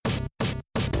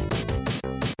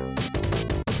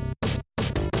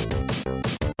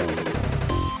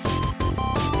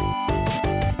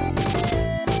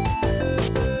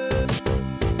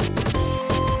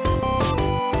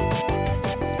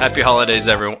Happy holidays,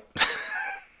 everyone.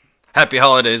 Happy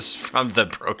holidays from the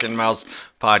Broken Mouse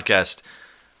podcast.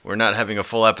 We're not having a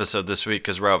full episode this week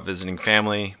because we're out visiting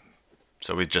family.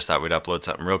 So we just thought we'd upload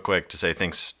something real quick to say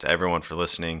thanks to everyone for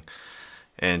listening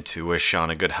and to wish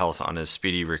Sean a good health on his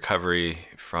speedy recovery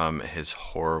from his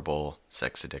horrible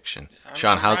sex addiction.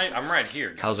 Sean, I'm right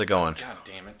here. How's it going? God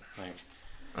damn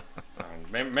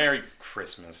it. Merry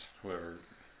Christmas, whoever.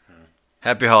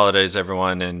 Happy holidays,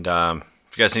 everyone. And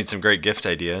if you guys need some great gift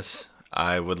ideas,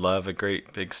 I would love a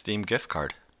great big Steam gift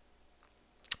card.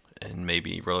 And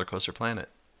maybe Roller Coaster Planet.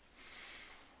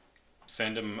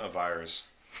 Send him a virus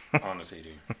on a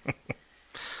CD.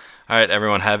 All right,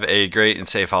 everyone, have a great and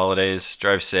safe holidays.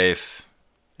 Drive safe.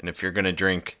 And if you're going to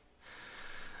drink,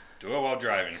 do it while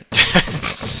driving.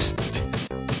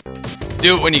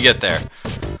 Do it when you get there.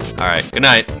 All right, good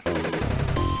night.